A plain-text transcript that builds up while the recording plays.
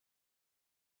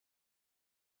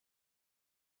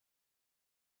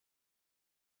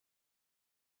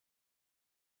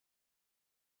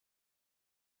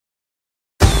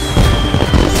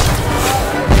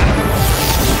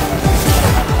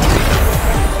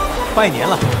拜年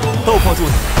了！斗破祝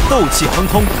你斗气亨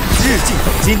通，日进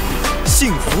斗金，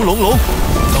幸福隆隆，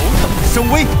斗等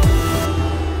生威。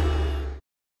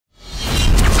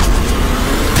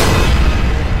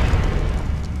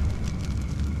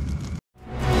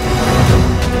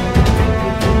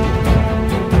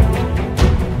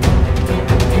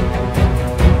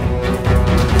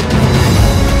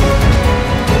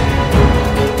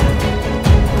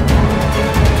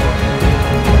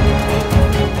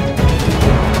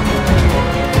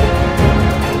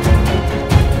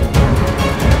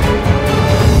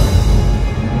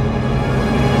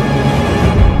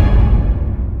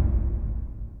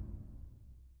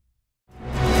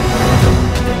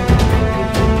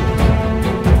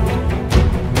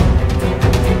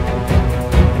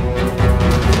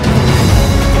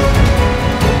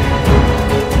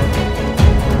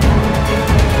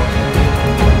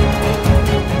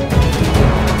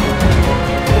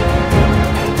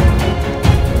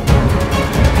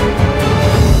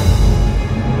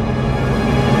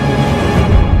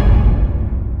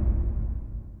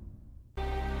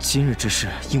 今日之事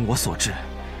因我所致，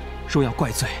若要怪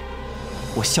罪，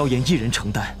我萧炎一人承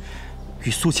担，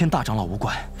与苏谦大长老无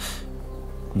关。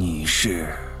你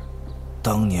是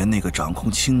当年那个掌控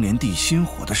青莲地心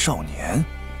火的少年？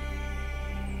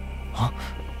啊！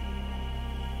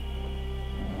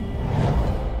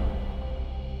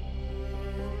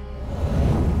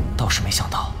倒是没想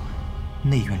到，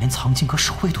内院连藏经阁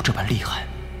守卫都这般厉害。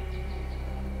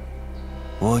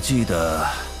我记得。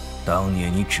 当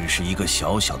年你只是一个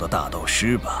小小的大斗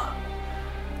师吧，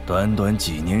短短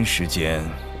几年时间，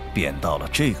便到了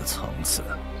这个层次。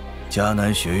迦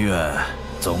南学院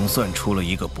总算出了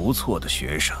一个不错的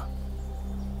学生。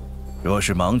若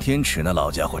是芒天尺那老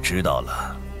家伙知道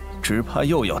了，只怕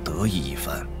又要得意一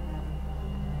番。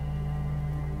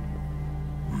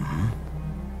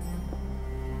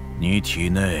你体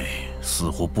内似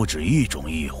乎不止一种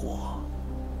异火，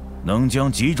能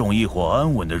将几种异火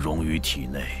安稳地融于体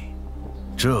内。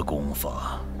 这功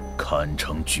法堪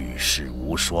称举世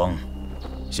无双，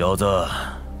小子，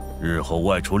日后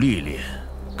外出历练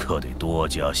可得多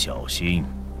加小心。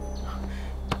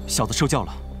小子受教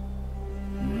了。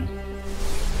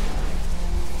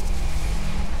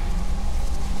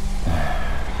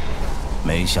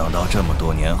没想到这么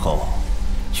多年后，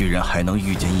居然还能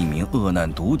遇见一名恶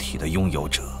难毒体的拥有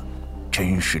者，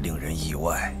真是令人意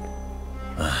外。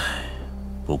唉，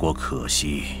不过可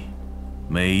惜。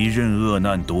 每一任恶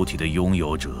难毒体的拥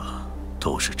有者，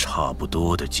都是差不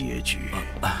多的结局。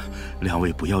两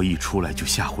位不要一出来就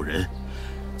吓唬人。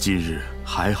今日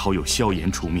还好有萧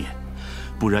炎出面，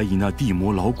不然以那地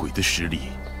魔老鬼的实力，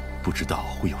不知道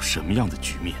会有什么样的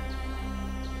局面。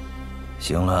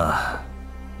行了，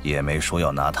也没说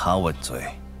要拿他问罪。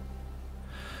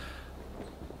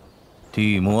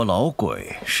地魔老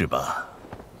鬼是吧？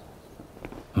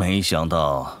没想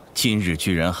到今日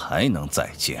居然还能再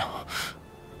见。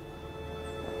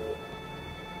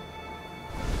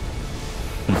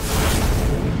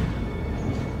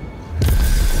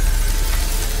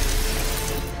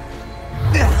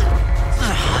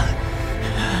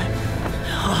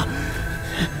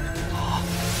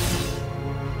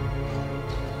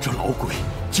 这老鬼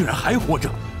竟然还活着！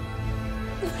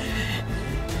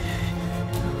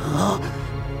啊！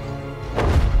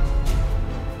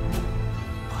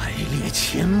排列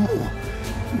千木，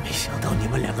没想到你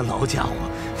们两个老家伙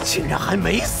竟然还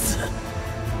没死。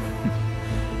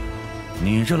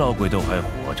你这老鬼都还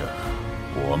活着，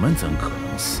我们怎可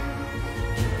能死？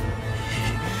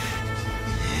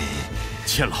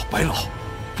千老、白老，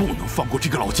不能放过这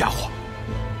个老家伙。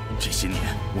这些年，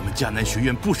我们迦南学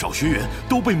院不少学员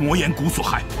都被魔岩谷所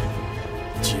害。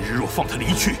今日若放他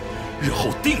离去，日后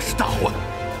定是大患。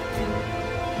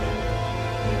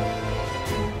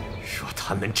若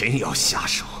他们真要下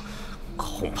手，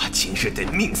恐怕今日得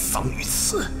命丧于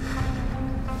此。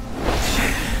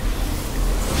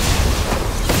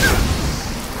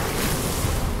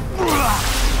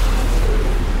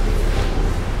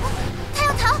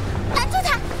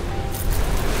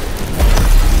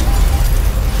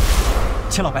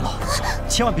 千老白老，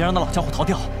千万别让那老家伙逃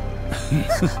掉！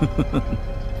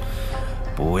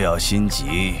不要心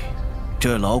急，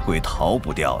这老鬼逃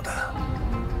不掉的。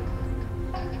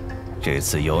这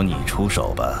次由你出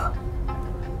手吧。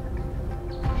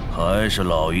还是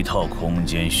老一套空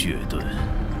间血盾，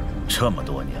这么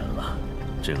多年了，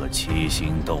这个七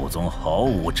星斗宗毫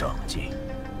无长进。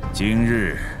今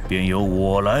日便由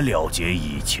我来了结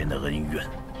以前的恩怨。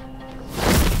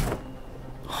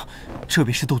 这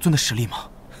便是斗尊的实力吗？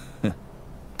哼，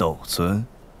斗尊，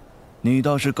你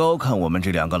倒是高看我们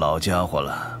这两个老家伙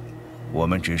了。我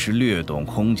们只是略懂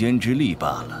空间之力罢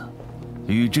了。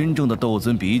与真正的斗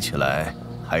尊比起来，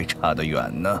还差得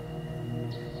远呢。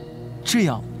这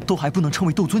样都还不能称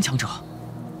为斗尊强者？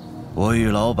我与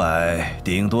老柏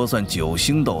顶多算9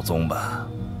星斗宗吧，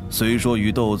虽说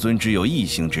与斗尊只有1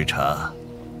星之差，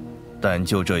但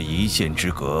就这一线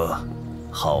之隔，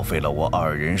耗费了我2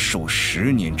人数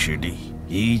10年之力，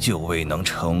依旧未能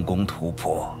成功突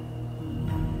破。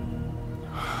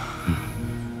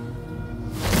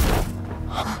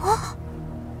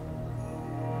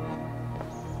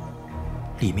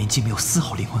里面竟没有丝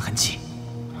毫灵魂痕迹。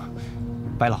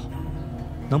白老，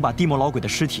能把地魔老鬼的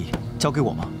尸体交给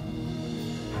我吗？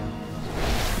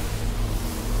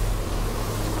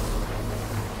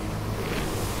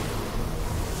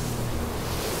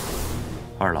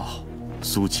二老，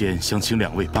苏谦想请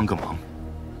2位帮个忙。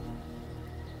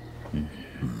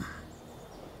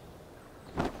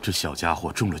这小家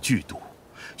伙中了剧毒，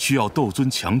需要斗尊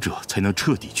强者才能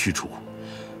彻底驱除。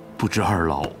不知二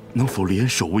老能否联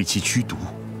手为其驱毒？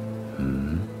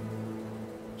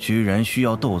居然需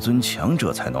要斗尊强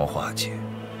者才能化解。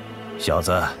小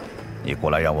子，你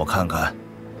过来让我看看。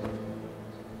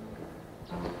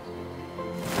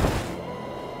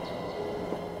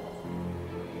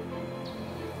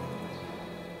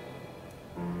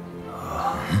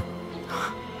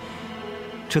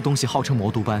这东西号称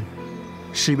魔毒斑，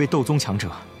是一位斗宗强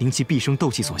者凝其毕生斗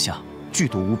气所向，剧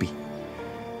毒无比，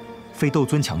非斗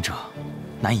尊强者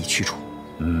难以驱除。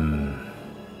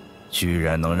居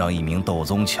然能让一名斗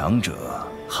宗强者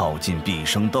耗尽毕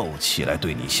生斗气来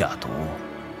对你下毒，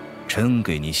真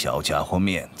给你小家伙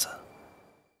面子。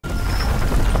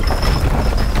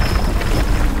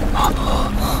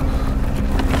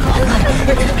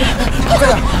快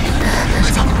点，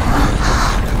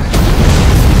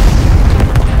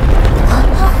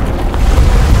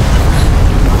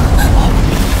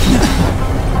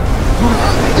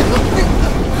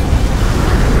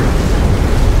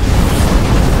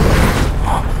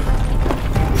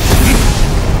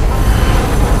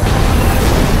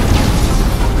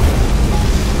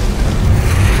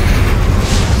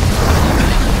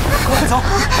快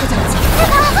走！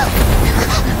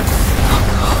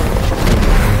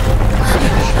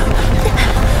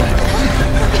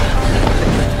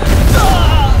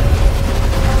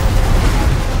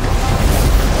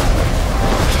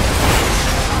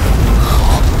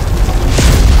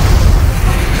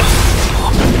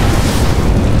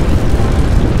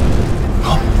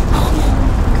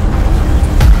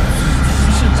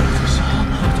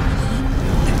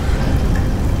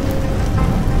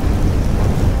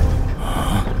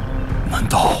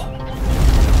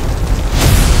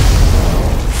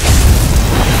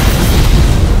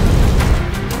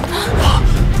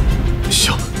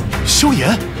萧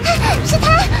炎，是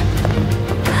他！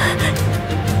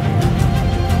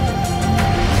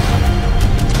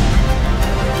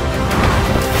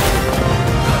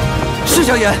是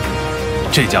萧炎，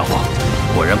这家伙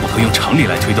果然不可用常理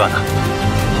来推断呢。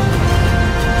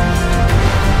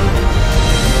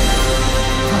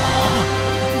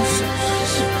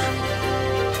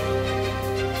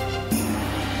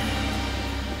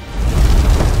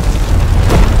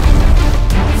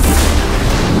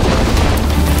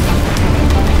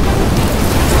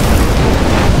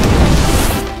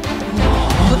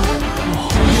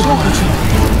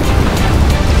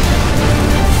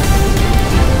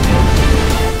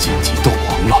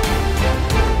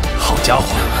家伙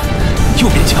又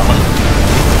变强了。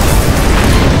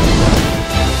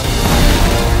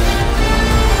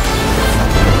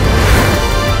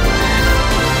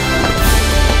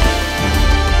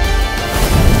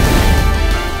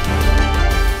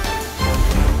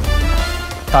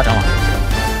大长老，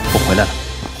我回来了。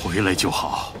回来就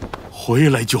好，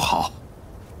回来就好。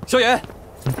萧炎，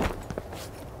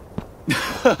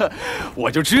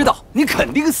我就知道你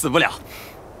肯定死不了。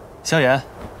萧炎。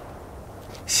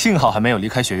幸好还没有离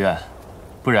开学院，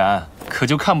不然可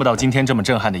就看不到今天这么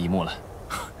震撼的一幕了。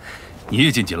你也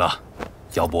晋级了，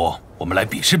要不我们来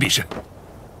比试比试？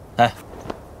哎，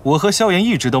我和萧炎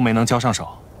一直都没能交上手，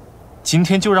今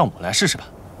天就让我来试试吧。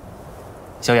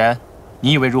萧炎，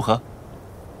你以为如何？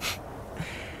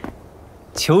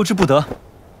求之不得。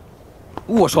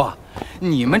我说，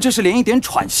你们这是连一点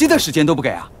喘息的时间都不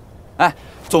给啊！哎，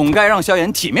总该让萧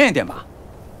炎体面一点吧？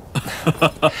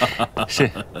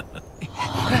是。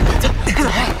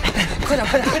快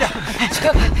点！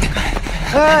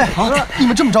哎，你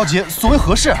们这么着急，所谓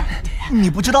何事？你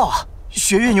不知道啊？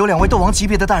学院有2位斗王级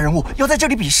别的大人物要在这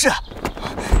里比试。2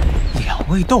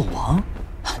位斗王？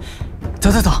走，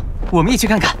我们一起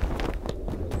看看。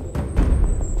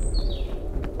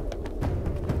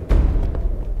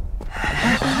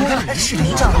是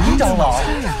林长老，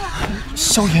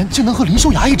萧炎竟能和林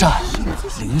修崖一战。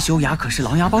林修崖可是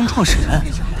狼牙帮创始人，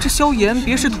这萧炎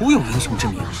别是徒有英雄之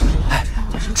名。哎，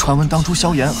传闻当初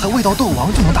萧炎还未到斗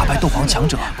王就能打败斗皇强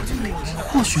者，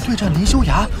或许对战林修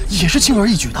崖也是轻而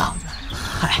易举的。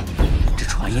嗨，这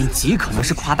传言极可能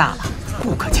是夸大了，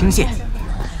不可轻信。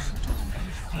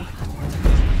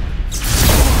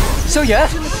萧炎，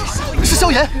是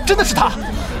萧炎，真的是他！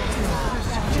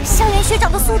萧炎学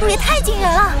长的速度也太惊人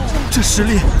了，这实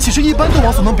力岂是一般斗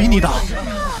王所能比拟的？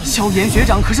萧炎学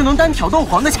长可是能单挑斗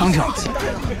皇的强者。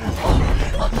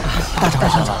大长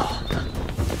老，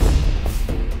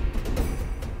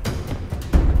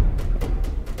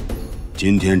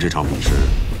今天这场比试，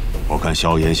我看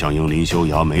萧炎想赢林修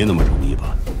崖没那么容易吧？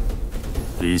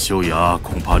林修崖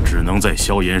恐怕只能在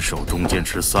萧炎手中坚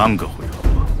持3个回合。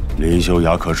林修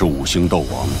崖可是5星斗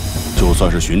王，就算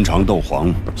是寻常斗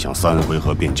皇，想3回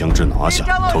合便将之拿下，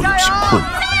都有些困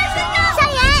难。萧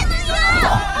炎，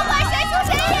不管谁输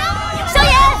谁赢，萧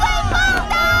炎最棒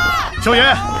的！萧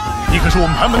炎，你可是我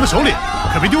们盘门的首领，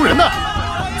可别丢人呐！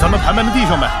咱们盘门的弟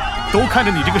兄们都看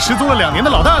着你这个失踪了2年的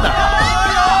老大呢。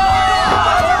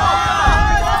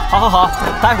好，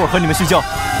待会儿和你们叙旧。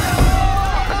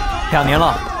2年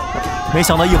了，没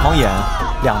想到一晃眼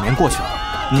2年过去了。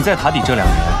你在塔底这2年，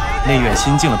内院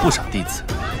新进了不少弟子，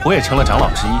我也成了长老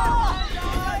之一。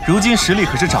如今实力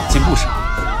可是长进不少，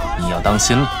你要当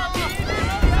心了。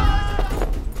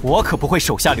我可不会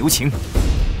手下留情。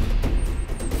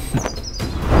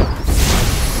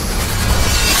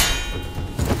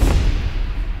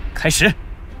开始。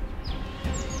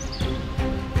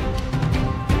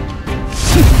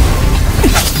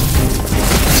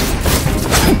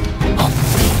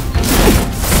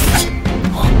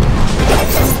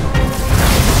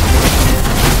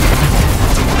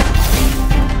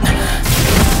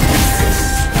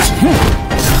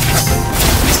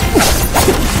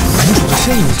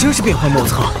身影真是变幻莫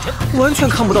测，完全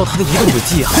看不到他的移动轨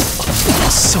迹啊！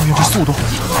萧炎这速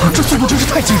度真是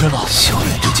太惊人了！萧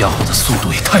炎这家伙的速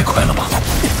度也太快了吧！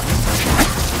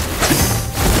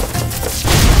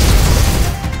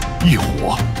异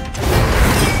火，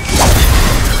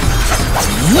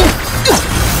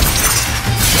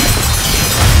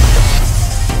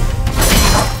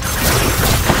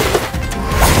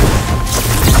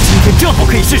今天正好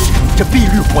可以试试这碧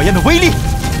绿火焰的威力。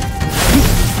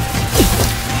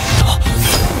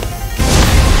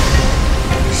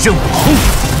任王，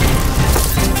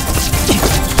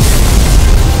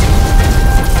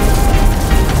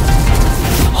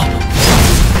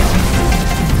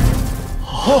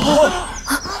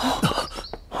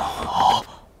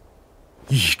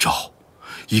一招，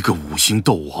一个5星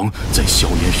斗王在萧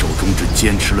炎手中只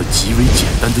坚持了极为简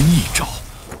单的一招。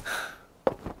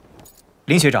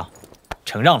林学长，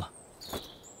承让了。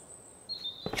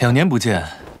2年不见，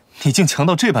你竟强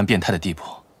到这般变态的地步。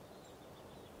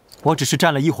我只是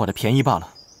占了一伙的便宜罢了，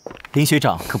林学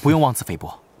长可不用妄自菲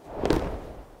薄。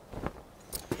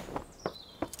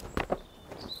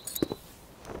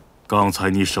刚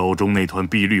才你手中那团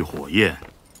碧绿火焰，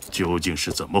究竟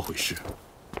是怎么回事？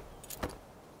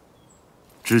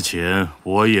之前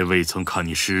我也未曾看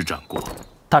你施展过。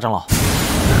大长老，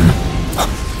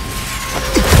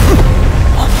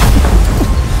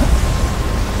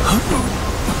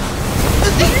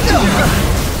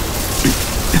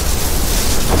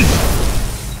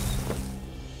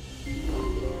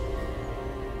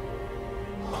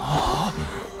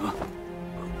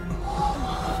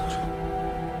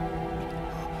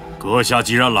阁下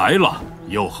既然来了，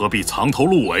又何必藏头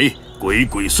露尾、鬼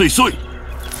鬼祟祟？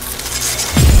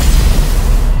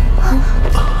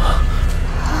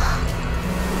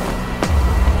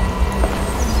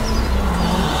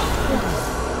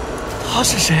他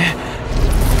是谁？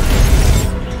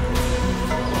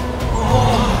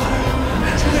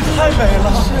这也太美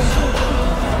了，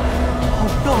好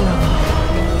漂亮啊！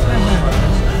太美了，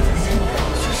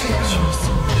这是一个角色。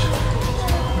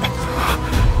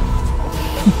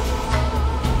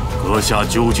阁下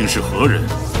究竟是何人？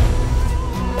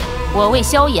我为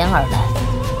萧炎而来，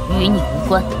与你无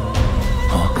关。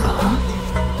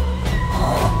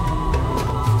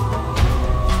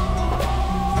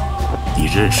你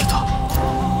认识他？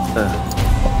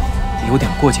有点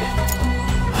过节。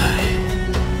哎，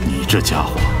你这家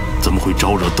伙怎么会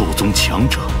招惹斗宗强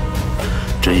者？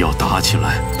真要打起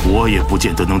来，我也不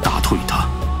见得能打退他。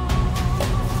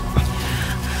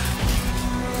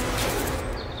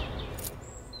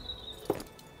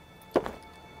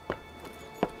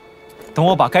等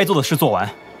我把该做的事做完，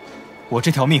我这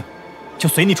条命就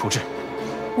随你处置。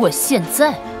我现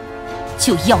在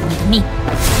就要你的命！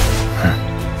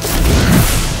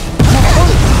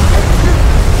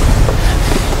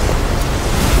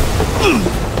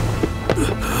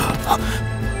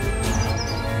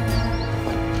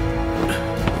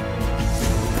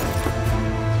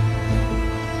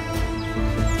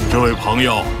这位朋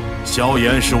友，萧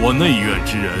炎是我内院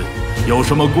之人，有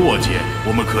什么过节，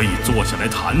我们可以坐下来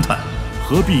谈谈，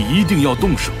何必一定要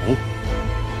动手？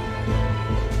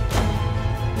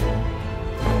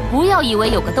不要以为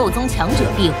有个斗宗强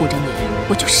者庇护着你，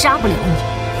我就杀不了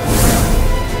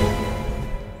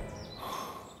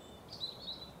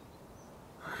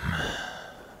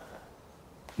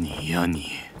你。你呀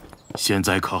你，现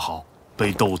在可好？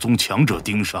被斗宗强者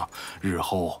盯上，日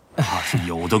后怕是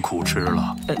有的苦吃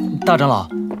了。大长老，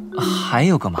还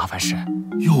有个麻烦事。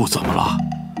又怎么了？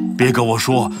别跟我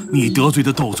说你得罪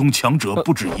的斗宗强者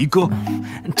不止一个。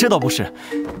这倒不是，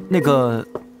那个，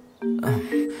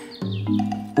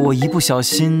我一不小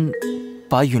心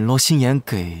把陨落心炎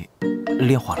给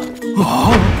炼化了。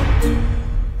啊！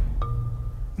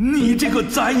你这个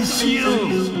灾星！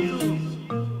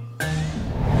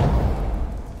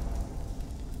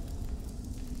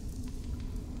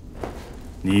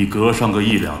你隔上个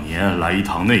1、2年来一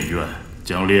趟内院，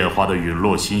将炼化的陨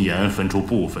落心炎分出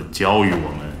部分交予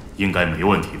我们，应该没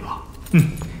问题吧？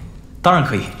当然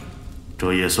可以。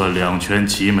这也算两全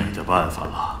其美的办法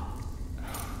了。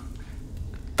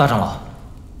大长老，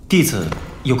弟子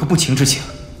有个不情之请。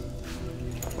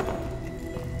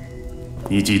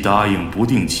你既答应不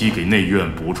定期给内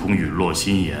院补充陨落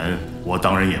心炎，我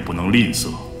当然也不能吝啬。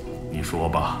你说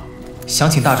吧。想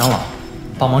请大长老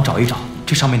帮忙找一找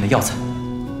这上面的药材。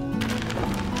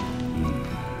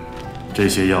这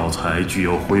些药材具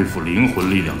有恢复灵魂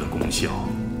力量的功效。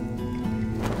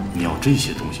你要这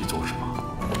些东西做什么？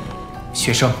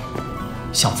学生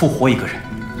想复活一个人。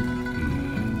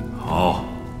好，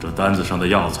这单子上的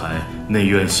药材，内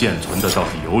院现存的倒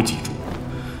是有几株，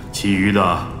其余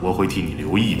的我会替你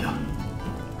留意的。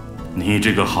你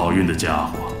这个好运的家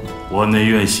伙，我内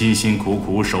院辛辛苦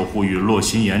苦守护陨落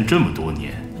心炎这么多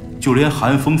年，就连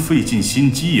寒风费尽心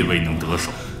机也未能得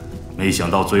手，没想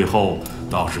到最后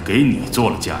倒是给你做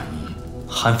了嫁衣。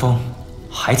寒风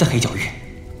还在黑角域，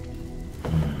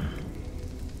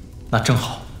那正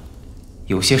好，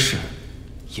有些事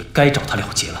也该找他了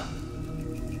结了。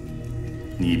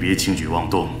你别轻举妄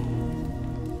动。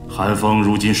寒风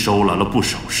如今收揽了不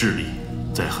少势力，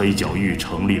在黑角域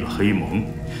成立了黑盟，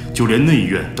就连内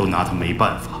院都拿他没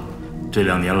办法。这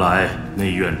2年来，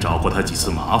内院找过他几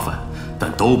次麻烦，但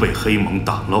都被黑盟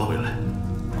挡了回来。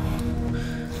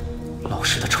老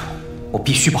师的仇，我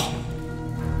必须报。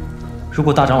如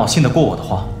果大长老信得过我的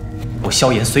话，我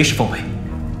萧炎随时奉陪。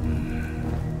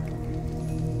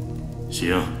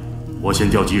行，我先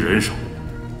调集人手。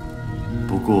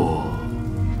不过，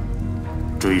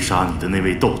追杀你的那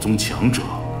位斗宗强者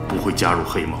不会加入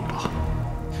黑盟吧？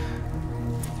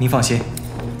您放心，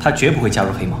他绝不会加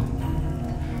入黑盟。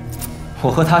我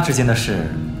和他之间的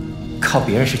事，靠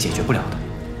别人是解决不了的。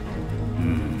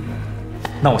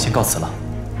那我先告辞了。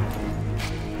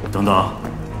等等，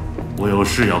我有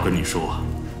事要跟你说。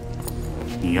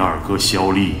你二哥萧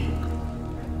厉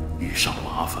遇上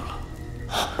麻烦了。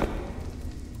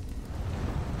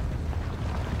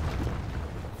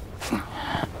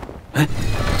哎，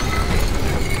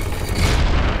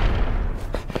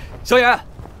萧炎，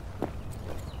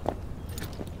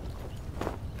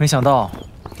没想到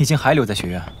你竟还留在学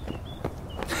院。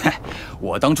嘿，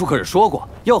我当初可是说过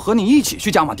要和你一起去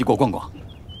加玛帝国逛逛。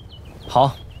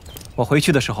好，我回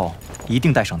去的时候一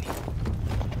定带上你。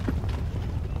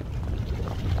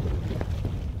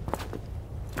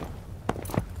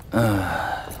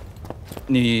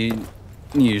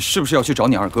你是不是要去找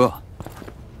你二哥？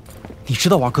你知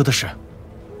道我二哥的事？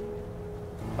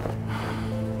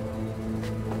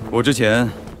我之前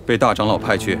被大长老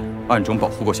派去暗中保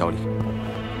护过萧厉。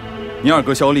你二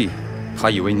哥萧厉，他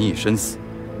以为你已身死，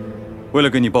为了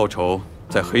给你报仇，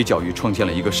在黑角域创建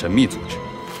了一个神秘组织，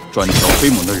专挑黑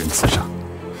盟的人刺杀。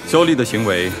萧厉的行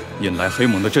为引来黑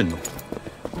盟的震怒，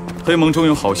黑盟中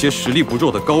有好些实力不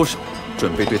弱的高手，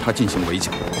准备对他进行围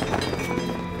剿。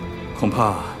恐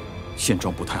怕现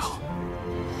状不太好。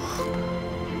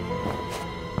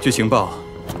据情报，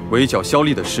围剿萧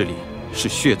厉的势力是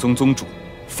血宗宗主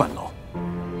范老。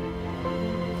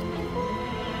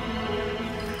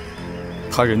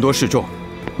他人多势众，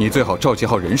你最好召集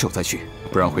好人手再去，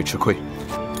不然会吃亏。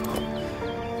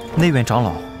内院长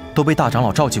老都被大长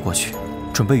老召集过去，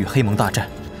准备与黑盟大战。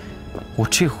我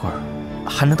这会儿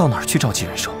还能到哪儿去召集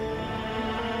人手？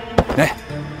哎，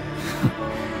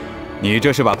你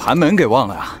这是把盘门给忘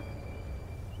了啊！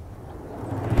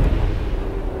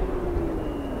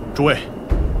诸位，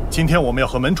今天我们要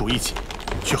和门主一起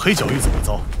去黑角域走一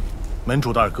遭。门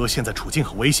主的二哥现在处境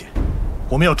很危险，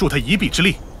我们要助他一臂之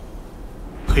力。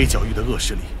黑角域的恶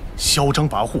势力嚣张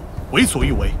跋扈，为所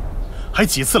欲为，还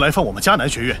几次来访我们迦南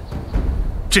学院。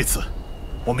这次，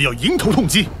我们要迎头痛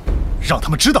击，让他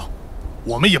们知道，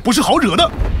我们也不是好惹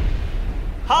的。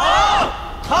好。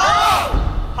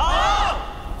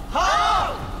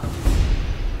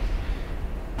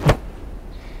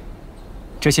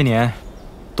这些年，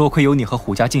多亏有你和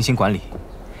虎家精心管理，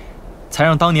才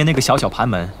让当年那个小盘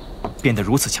门变得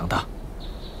如此强大。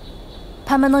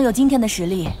盘门能有今天的实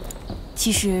力，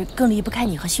其实更离不开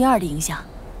你和薰儿的影响。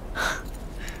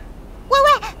喂，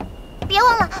别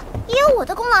忘了，也有我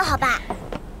的功劳，好吧？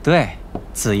对，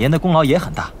子妍的功劳也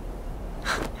很大。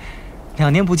2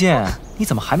年不见，你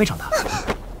怎么还没长大？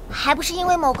还不是因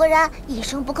为某个人一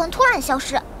声不吭突然消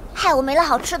失，害我没了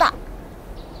好吃的。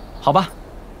好吧，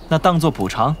那当做补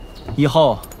偿，以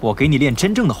后我给你炼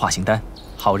真正的化形丹，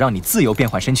好让你自由变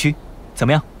换身躯，怎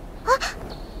么样？啊，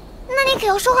那你可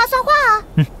要说话算话啊！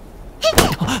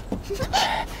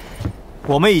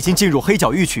我们已经进入黑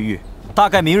角域区域，大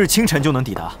概明日清晨就能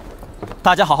抵达。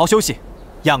大家好好休息，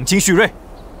养精蓄锐。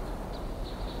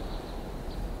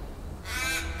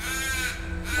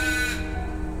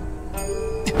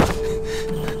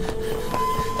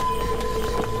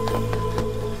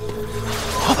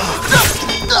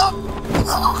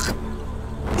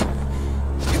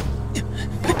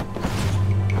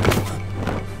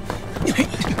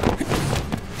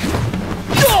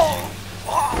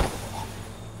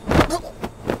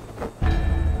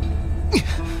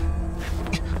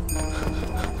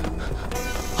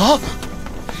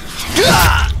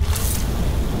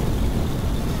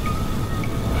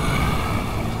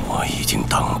我已经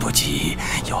等不及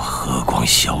要喝光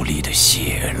小丽的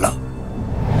血了。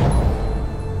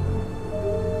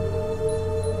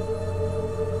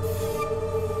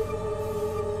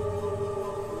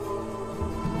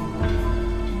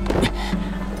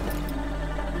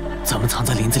咱们藏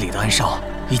在林子里的暗哨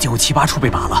已经有7、8处被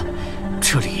拔了，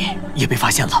这里也被发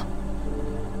现了。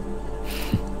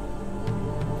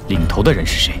领头的人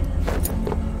是谁？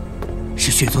是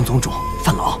血宗宗主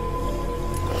范老。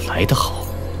来得好，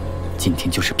今天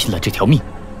就是拼了这条命，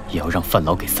也要让范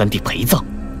老给三弟陪葬。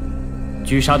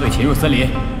狙杀队潜入森林，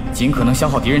尽可能消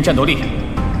耗敌人战斗力，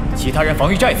其他人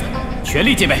防御寨子，全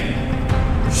力戒备。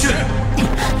是。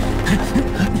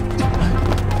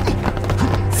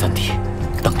三弟，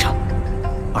等着，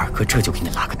二哥这就给你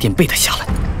拉个垫背的下来。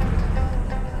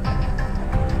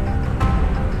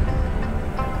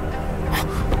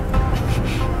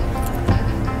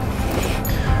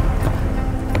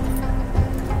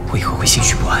为何会心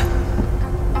绪不安？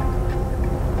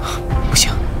不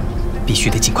行，必须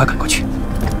得尽快赶过去。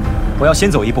我要先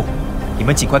走一步，你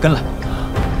们尽快跟来。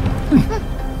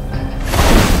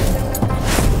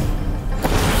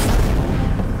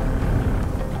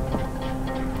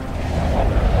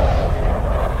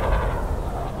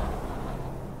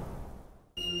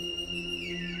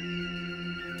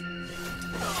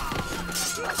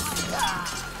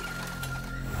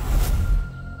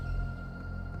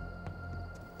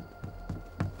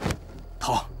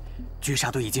头，狙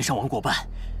杀队已经伤亡过半。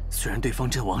虽然对方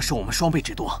阵亡受我们双倍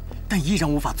之多，但依然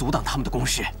无法阻挡他们的攻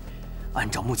势。按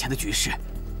照目前的局势，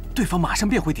对方马上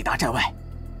便会抵达寨外。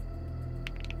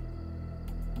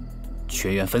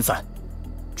全员分散，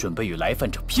准备与来犯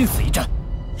者拼死一战。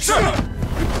是。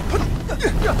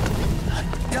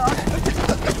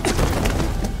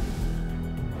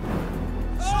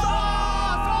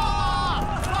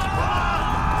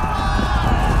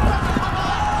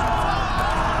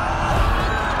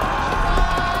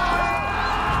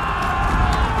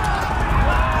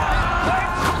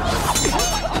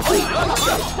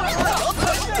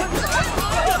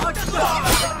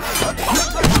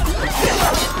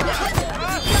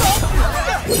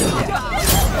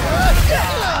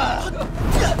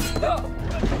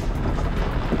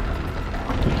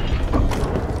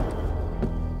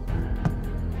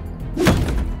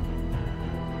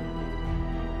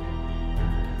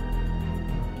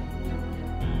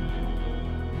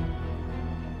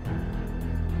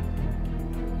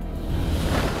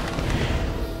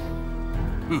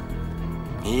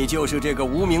你就是这个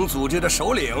无名组织的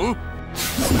首领，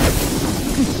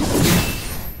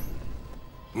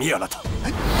灭了他！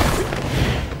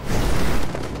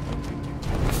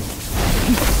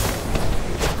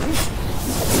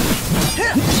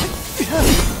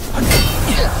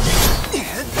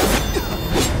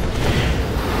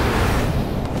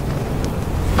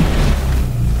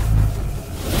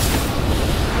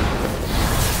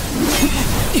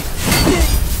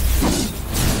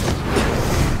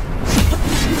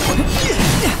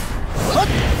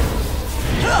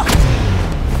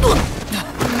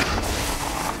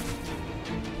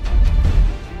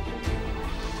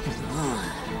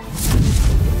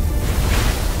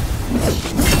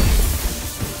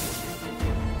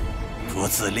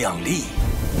自量力。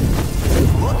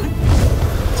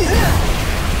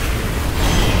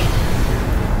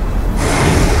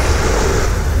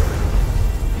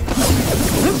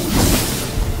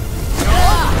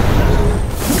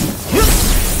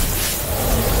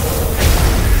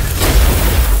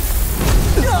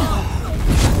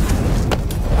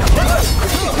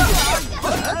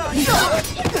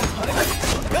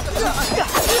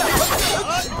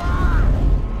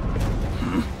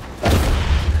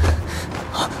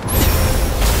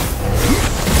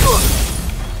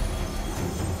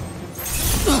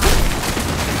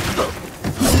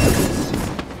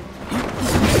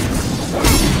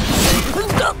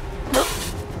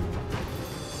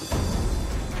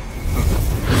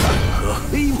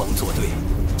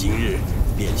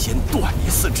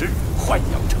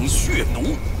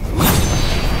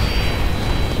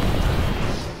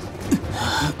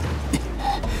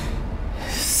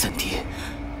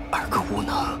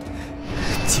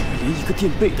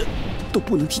垫背的都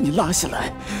不能替你拉下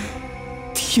来，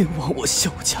天亡我萧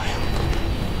家呀！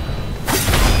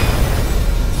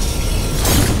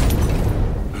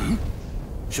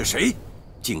是谁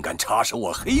竟敢插手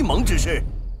我黑盟之事？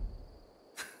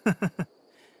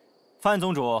范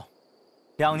宗主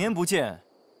，2年不见，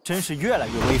真是越来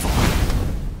越威风了。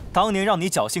当年让你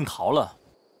侥幸逃了，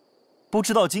不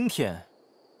知道今天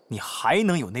你还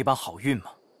能有那般好运吗？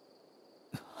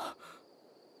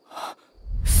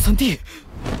三弟，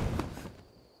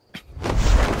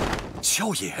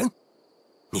萧炎，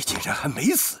你竟然还没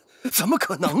死，怎么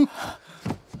可能？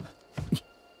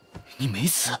你没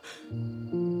死？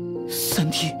三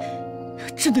弟，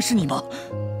真的是你吗？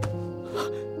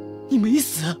你没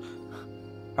死？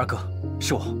二哥，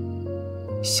是我。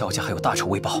萧家还有大仇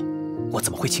未报，我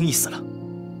怎么会轻易死了？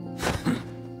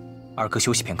二哥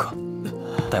休息片刻，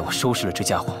待我收拾了这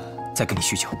家伙，再跟你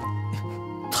叙旧。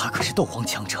他可是斗皇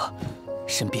强者。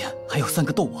身边还有3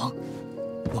个斗王，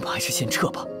我们还是先撤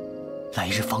吧。来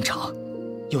日方长，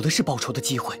有的是报仇的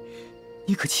机会，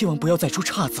你可千万不要再出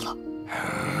岔子了。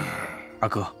二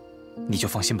哥，你就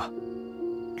放心吧。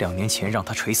2年前让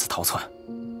他垂死逃窜，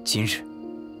今日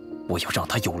我要让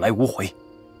他有来无回。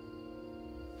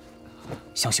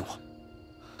相信我。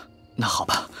那好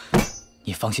吧，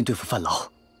你放心对付范老，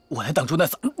我来挡住那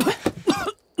3。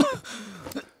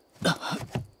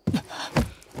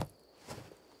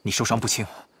你受伤不轻，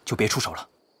就别出手了，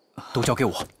都交给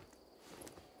我。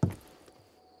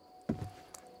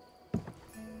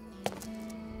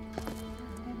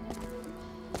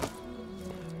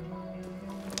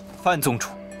范宗主，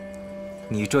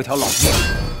你这条老命，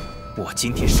我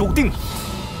今天收定了。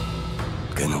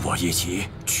跟我一起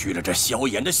取了这萧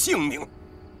炎的性命。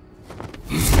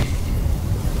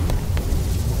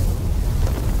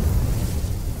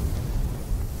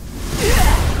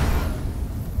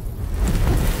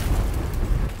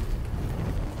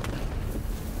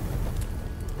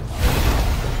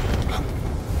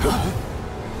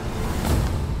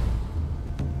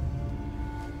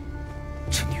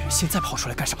现在跑出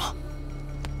来干什么？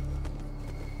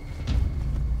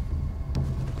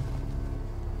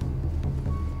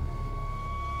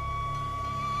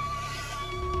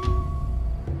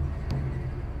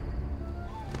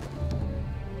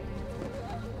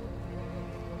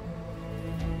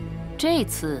这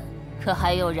次可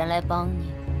还有人来帮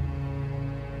你？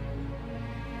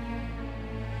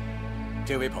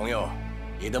这位朋友，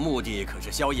你的目的可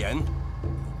是萧炎？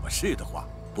如果是的话，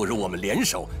不如我们联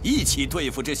手一起对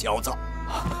付这小子。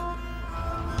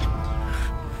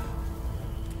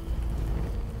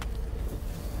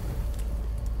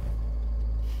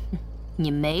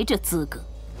你没这资格。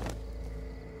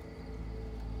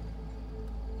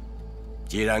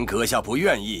既然阁下不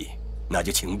愿意，那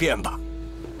就请便吧。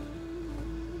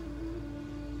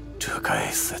这该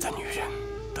死的女人，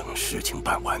等事情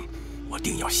办完，我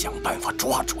定要想办法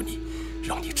抓住你，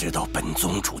让你知道本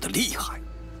宗主的厉害。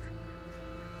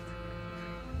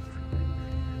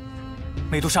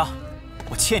美杜莎，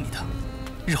我欠你的，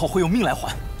日后会用命来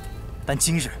还。但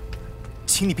今日，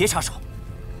请你别插手，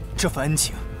这份恩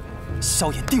情，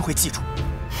萧炎定会记住。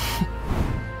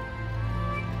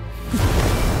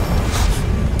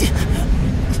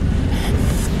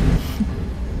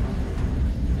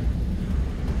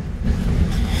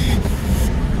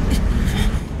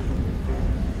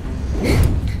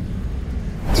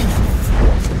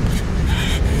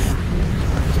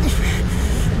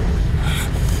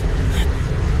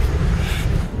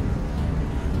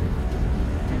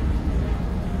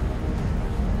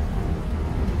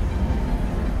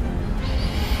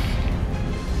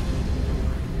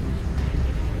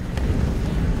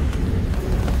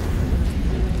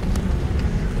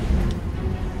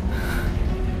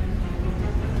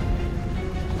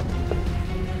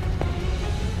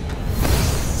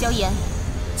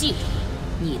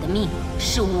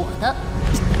是我的。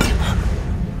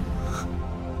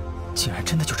竟然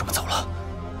真的就这么走了？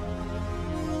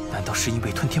难道是因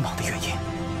为吞天蟒的原因？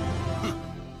哼，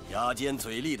牙尖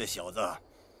嘴利的小子，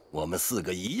我们4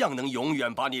个一样能永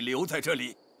远把你留在这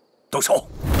里。动手，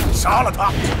杀了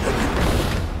他！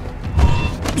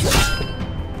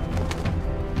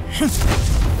哼！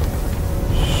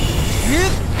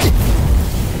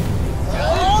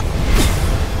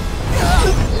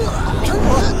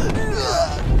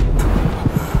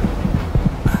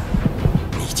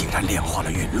你竟然炼化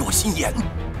了陨落心炎！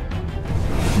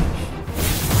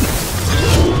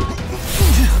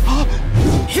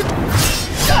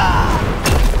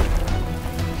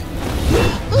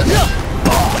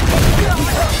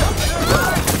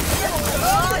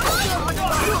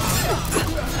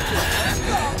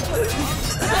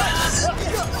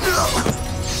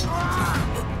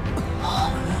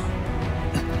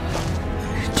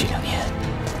这2年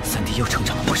，3弟又成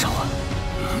长了不少啊。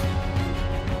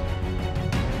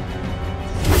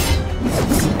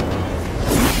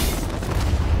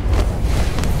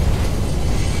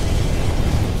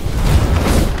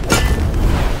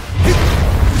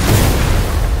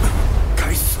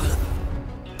该死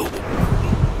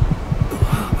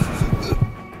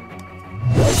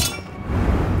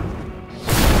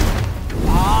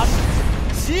！8、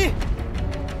7、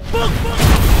蹦！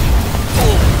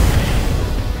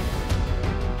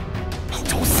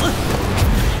找死！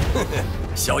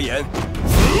萧炎，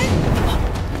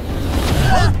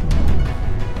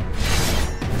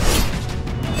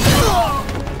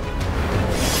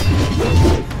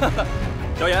哈哈，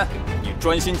萧炎，你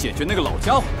专心解决那个老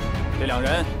家伙，这2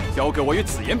人交给我与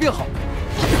紫妍便好。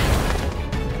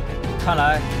看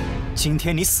来今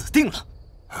天你死定了。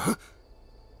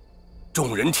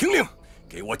众人听令，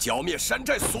给我剿灭山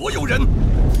寨所有人！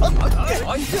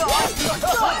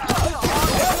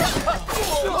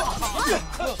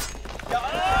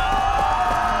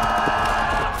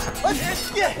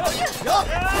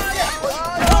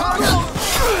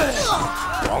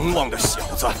狂妄的小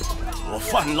子，我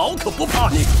范老可不怕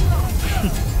你！哼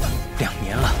，2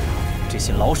年了，这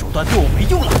些老手段对我没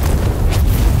用了。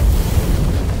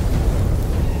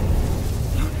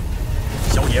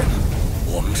萧炎，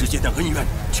我们之间的恩怨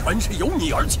全是由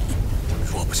你而起。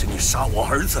若不是你杀我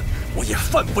儿子，我也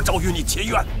犯不着与你结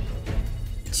怨。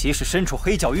即使身处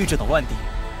黑角域这等乱地，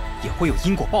也会有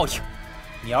因果报应。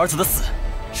你儿子的死，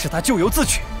是他咎由自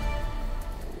取。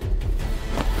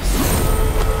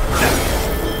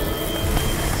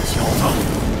小子，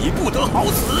你不得好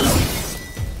死！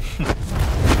哼，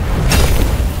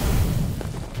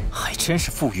还真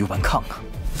是负隅顽抗啊！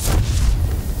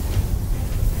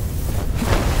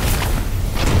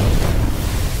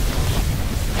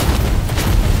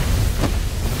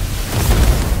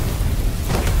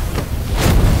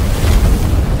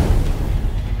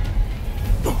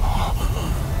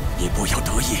你不要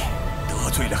得意，得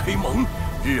罪了黑盟，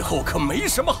日后可没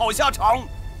什么好下场。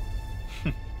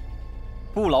哼，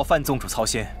不劳范宗主操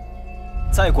心，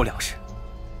再过2日，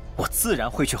我自然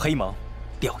会去黑盟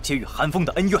了结与寒风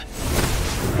的恩怨。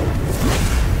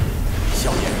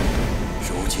萧炎，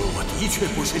如今我的确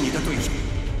不是你的对手，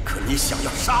可你想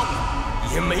要杀我，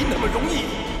也没那么容易。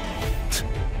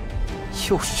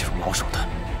又是这种老手段。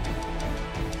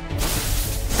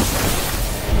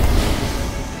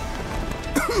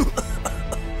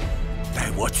待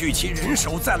我聚齐人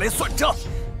手再来算账，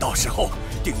到时候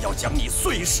定要将你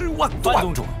碎尸万段。范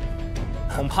宗主，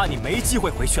恐怕你没机会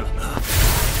回去了。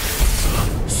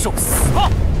受死吧！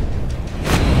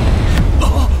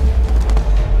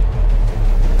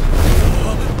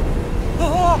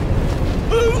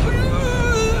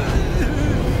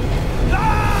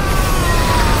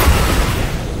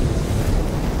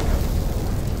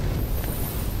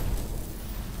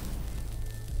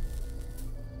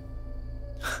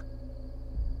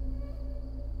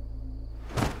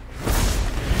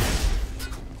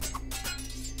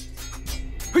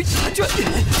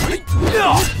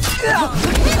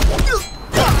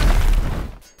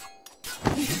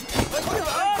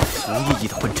无意义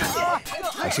的混战，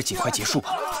还是尽快结束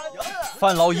吧。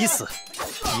范老已死，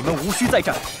你们无需再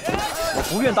战。我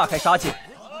不愿大开杀戒，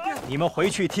你们回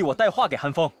去替我带话给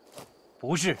寒风。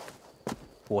不日，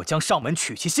我将上门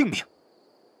取其性命。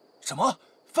什么？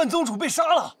范宗主被杀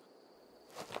了？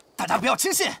大家不要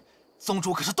轻信，宗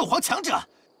主可是斗皇强者，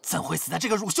怎会死在这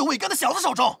个乳臭未干的小子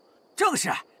手中？正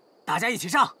是，大家一起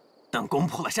上。等攻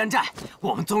破了山寨，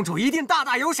我们宗主一定大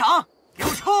大有赏。给我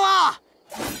冲啊！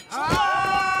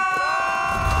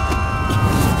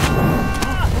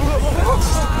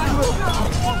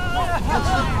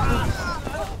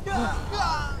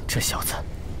这小子，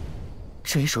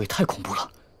这一手也太恐怖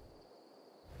了。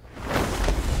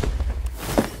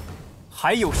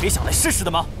还有谁想来试试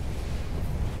的吗？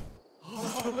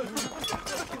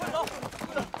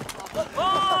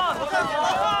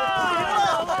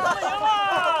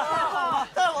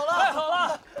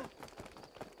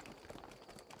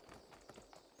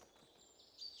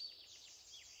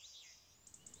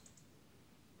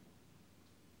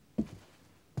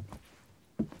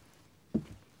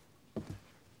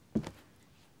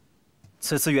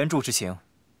此次援助之情，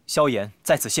萧炎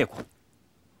在此谢过。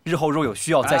日后若有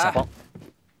需要，在下帮。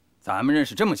咱们认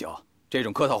识这么久，这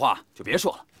种客套话就别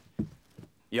说了。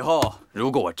以后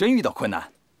如果我真遇到困难，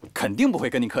肯定不会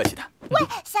跟你客气的。喂，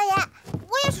萧炎，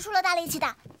我也是出了大力气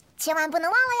的，千万不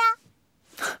能忘了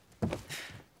呀。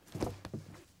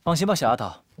放心吧，小丫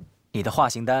头，你的化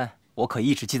形丹我可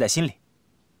一直记在心里。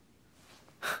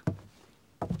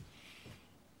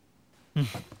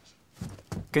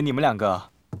跟你们两个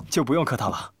就不用客套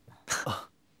了。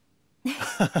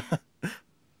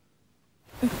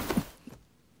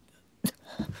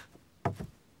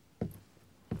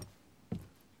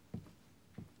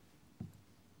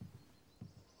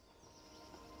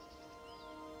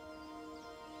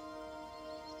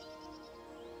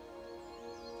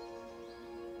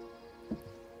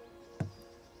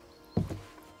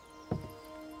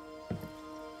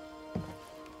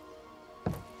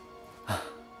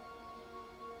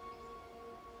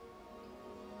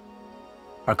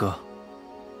二哥，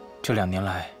这2年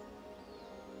来，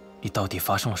你到底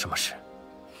发生了什么事？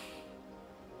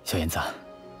小燕子，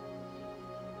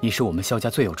你是我们萧家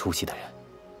最有出息的人。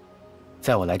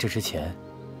在我来这之前，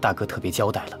大哥特别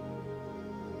交代了，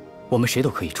我们谁都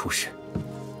可以出事，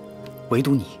唯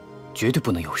独你绝对不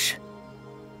能有事。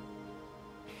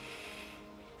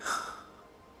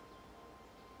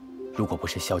如果不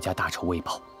是萧家大仇未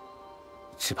报，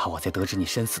只怕我在得知你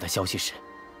身死的消息时，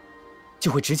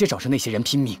就会直接找上那些人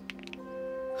拼命。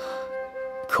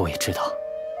可我也知道，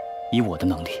以我的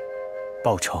能力，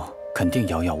报仇肯定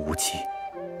遥遥无期。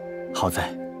好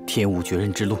在天无绝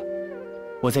人之路，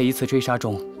我在一次追杀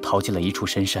中逃进了一处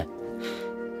深山，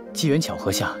机缘巧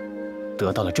合下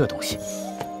得到了这东西。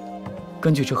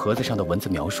根据这盒子上的文字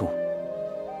描述，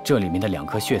这里面的2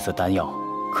颗血色丹药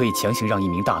可以强行让一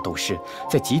名大斗师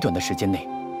在极短的时间内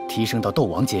提升到斗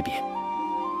王级别。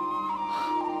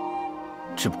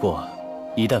只不过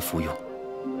一旦服用，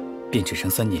便只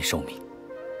剩3年寿命。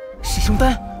噬生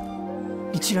丹，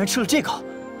你竟然吃了这个！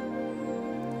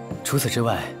除此之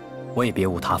外，我也别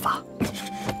无他法。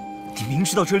你明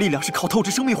知道这力量是靠透支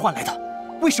生命换来的，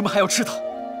为什么还要吃它？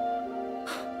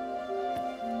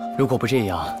如果不这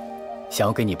样，想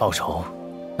要给你报仇，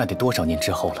那得多少年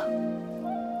之后了？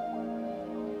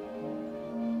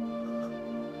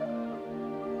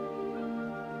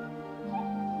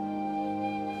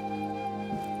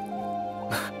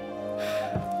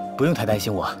不用太担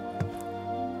心我。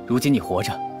如今你活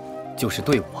着，就是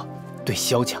对我、对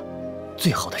萧家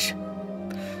最好的事。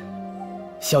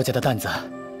萧家的担子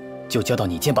就交到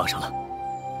你肩膀上了。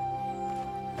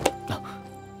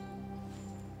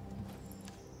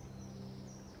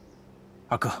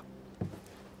二哥，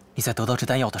你在得到这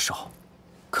丹药的时候，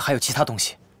可还有其他东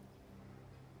西？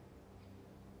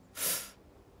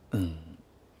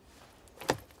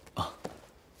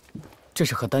这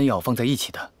是和丹药放在一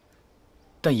起的，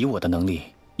但以我的能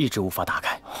力，一直无法打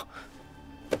开。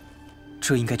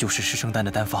这应该就是噬生丹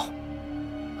的丹方。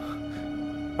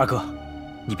二哥，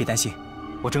你别担心，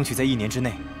我争取在1年之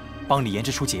内，帮你研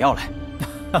制出解药来。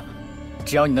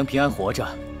只要你能平安活着，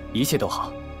一切都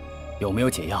好。有没有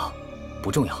解药，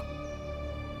不重要。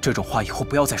这种话以后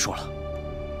不要再说了。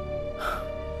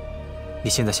你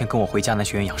现在先跟我回迦南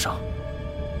学院养伤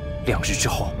，2日之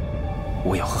后，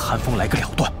我要和寒风来个了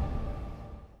断。